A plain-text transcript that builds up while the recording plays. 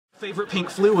Favorite pink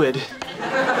fluid.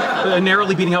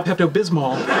 Narrowly beating out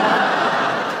Pepto-Bismol.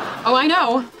 Oh, I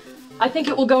know. I think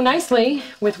it will go nicely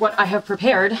with what I have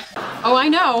prepared. Oh, I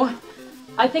know.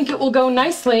 I think it will go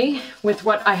nicely with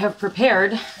what I have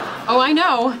prepared. Oh, I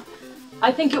know.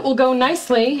 I think it will go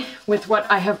nicely with what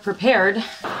I have prepared.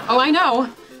 Oh, I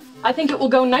know. I think it will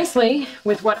go nicely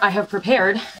with what I have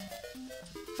prepared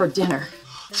for dinner.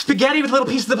 Spaghetti with little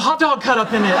pieces of hot dog cut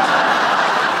up in it.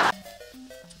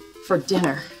 For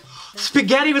dinner.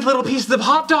 Spaghetti with little pieces of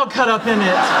hot dog cut up in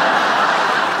it.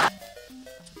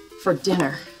 For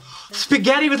dinner.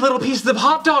 Spaghetti with little pieces of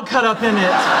hot dog cut up in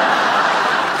it.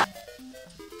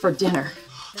 For dinner.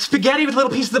 Spaghetti with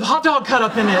little pieces of hot dog cut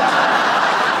up in it.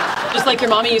 Just like your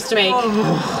mommy used to make.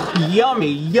 Oh,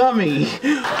 yummy, yummy.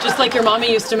 Just like your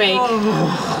mommy used to make.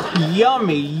 Oh,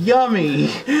 yummy,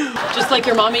 yummy. Just like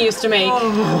your mommy used to make.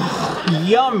 Oh,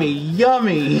 yummy,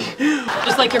 yummy.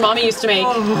 Just like your mommy used to make.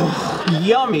 Oh,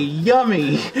 yummy,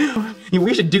 yummy.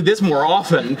 We should do this more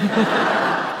often.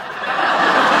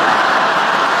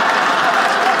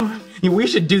 We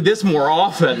should do this more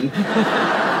often.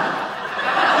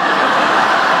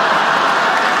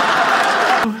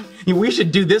 We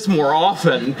should do this more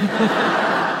often.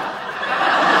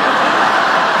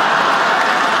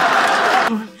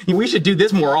 We should do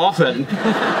this more often.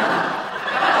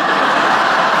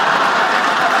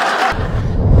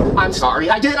 I'm sorry,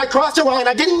 I crossed a line,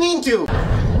 I didn't mean to.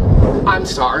 I'm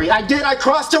sorry, I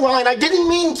crossed a line, I didn't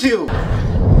mean to.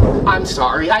 I'm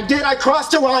sorry, I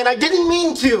crossed a line, I didn't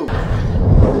mean to.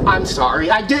 I'm sorry,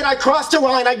 I crossed a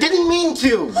line, I didn't mean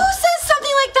to. Who says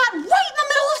something like that right in the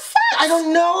middle of sex? I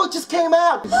don't know, it just came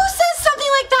out. Who says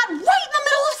something like that right in the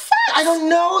middle of sex? I don't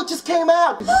know, it just came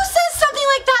out. Who says something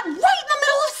like that right in the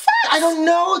middle of sex? I don't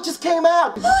know, it just came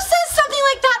out. Who says something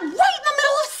like that right in the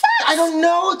middle of sex? I don't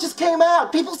know, it just came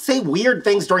out. People say weird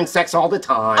things during sex all the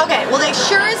time. Okay, well they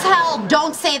sure as hell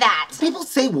don't say that. People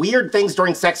say weird things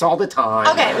during sex all the time.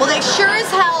 Okay, well they sure as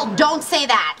hell don't say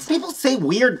that. People say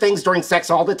weird things during sex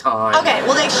all the time. Okay,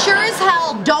 well they sure as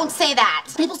hell don't say that.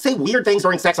 People say weird things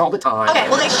during sex all the time. Okay,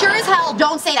 well they sure as hell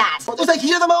don't say that. Well, there's the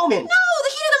heat of the moment. No,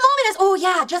 the heat of the moment is, oh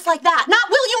yeah, just like that. Not,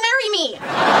 will you marry me?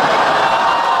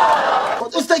 Well,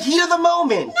 there's the heat of the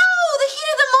moment. No, the heat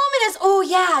of the moment is, oh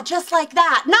yeah, just like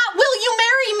that. Not, will you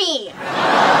marry me?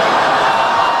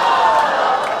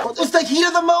 Well, there's the heat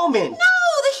of the moment. No,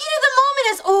 the heat of the moment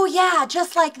is, oh yeah,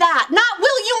 just like that. Not,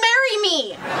 will you marry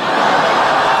me?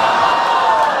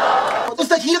 Well, there's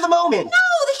the heat of the moment. No,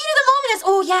 the heat of the moment is,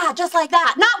 oh yeah, just like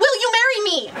that. Not, will you marry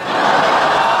me?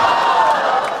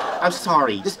 I'm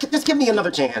sorry. Just give me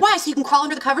another chance. Why? So you can crawl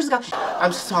under the covers and go.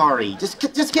 I'm sorry. Just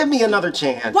give me another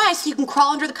chance. Why? So you can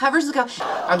crawl under the covers and go.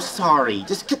 I'm sorry.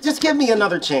 Just give me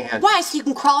another chance. Why? So you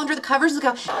can crawl under the covers and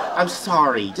go. I'm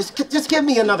sorry. Just give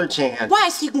me another chance. Why?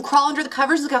 So you can crawl under the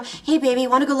covers and go. Hey baby,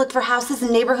 want to go look for houses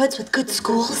in neighborhoods with good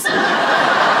schools?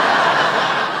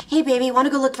 Hey baby, want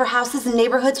to go look for houses in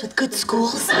neighborhoods with good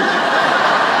schools?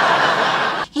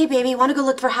 Hey baby, want to go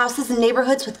look for houses in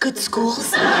neighborhoods with good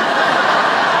schools?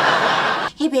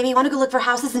 Hey baby, want to go look for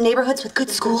houses in neighborhoods with good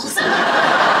schools?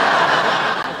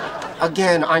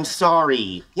 Again, I'm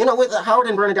sorry. You know, with Howard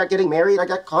and Bernadette getting married, I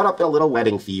got caught up in a little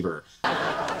wedding fever.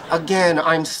 Again,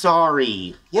 I'm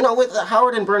sorry. You know, with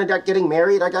Howard and Bernadette getting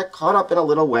married, I got caught up in a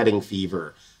little wedding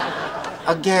fever.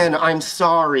 Again, I'm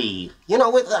sorry. You know,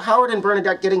 with Howard and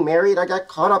Bernadette getting married, I got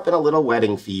caught up in a little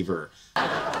wedding fever.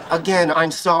 Again,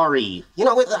 I'm sorry. You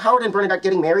know, with Howard and Bernadette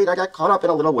getting married, I got caught up in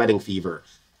a little wedding fever.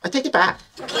 I take it back.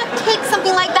 You can't take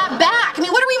something like that back. I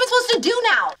mean, what are we even supposed to do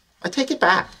now? I take it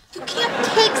back. You can't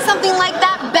take something like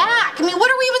that back. I mean, what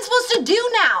are we even supposed to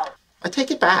do now? I take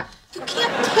it back. You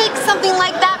can't take something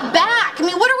like that back. I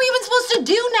mean, what are we even supposed to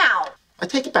do now? I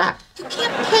take it back. You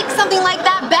can't take something like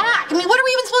that back. I mean, what are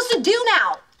we even supposed to do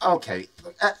now? Okay,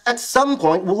 at some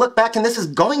point, we'll look back and this is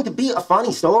going to be a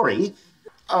funny story.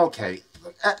 Okay,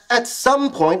 at some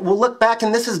point, we'll look back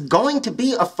and this is going to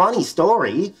be a funny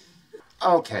story.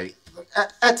 Okay,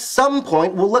 at some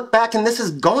point, we'll look back and this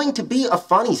is going to be a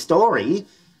funny story.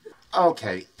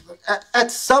 Okay,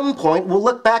 at some point, we'll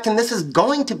look back and this is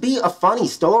going to be a funny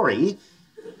story.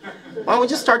 Why don't we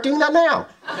just start doing that now?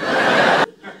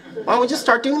 Why don't we just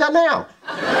start doing that now?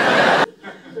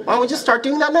 Why don't we just start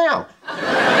doing that now?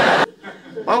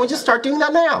 Why don't we just start doing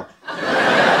that now?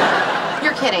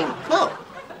 You're kidding. No.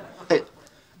 Hey,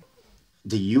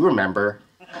 do you remember?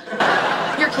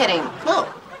 You're kidding. No.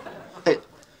 Hey,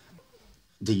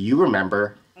 do you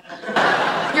remember?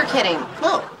 You're kidding.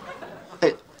 No.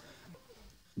 Hey,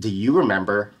 do you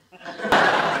remember?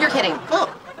 You're kidding. No.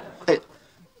 Hey,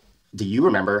 do you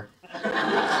remember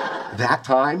that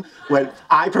time when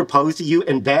I proposed to you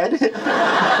in bed?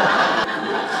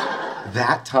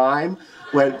 That time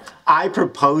when I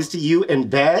proposed to you in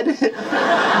bed?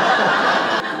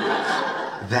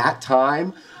 That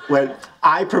time when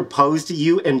I proposed to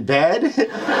you in bed?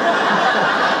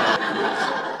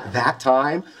 That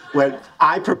time when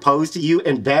I proposed to you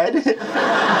in bed?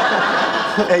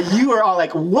 And you were all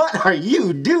like, what are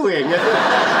you doing?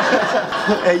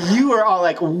 And you were all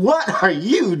like, what are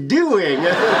you doing?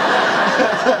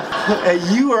 And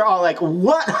you were all like,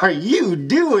 what are you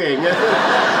doing?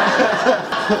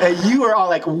 And you were all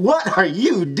like, what are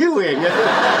you doing?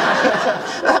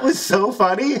 That was so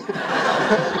funny.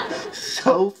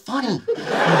 So funny.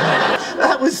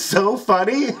 That was so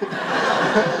funny.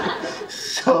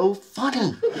 So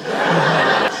funny.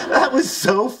 That was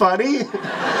so funny.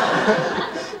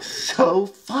 So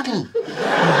funny.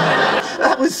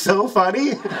 That was so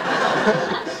funny.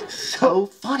 So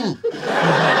funny.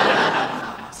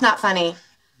 It's not funny.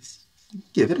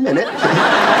 Give it a minute.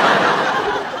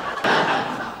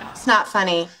 It's not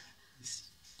funny.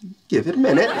 Give it a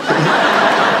minute.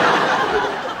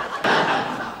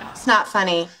 It's not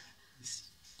funny.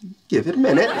 Give it a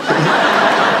minute.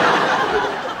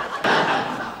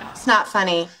 It's not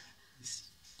funny.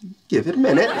 Give it a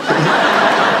minute.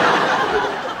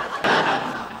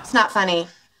 It's not funny.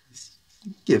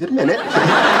 Give it a minute.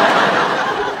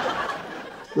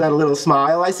 That a little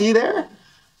smile I see there?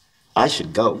 I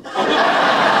should go.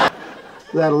 That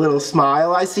a little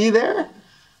smile I see there?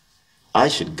 I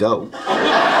should go.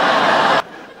 That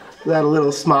a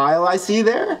little smile I see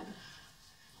there?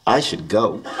 I should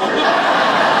go.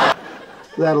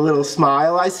 That a little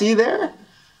smile I see there?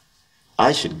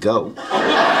 I should go.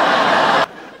 That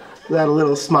a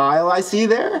little smile I see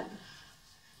there?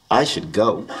 I should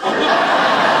go.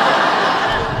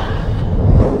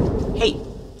 Hey,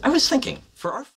 I was thinking, for our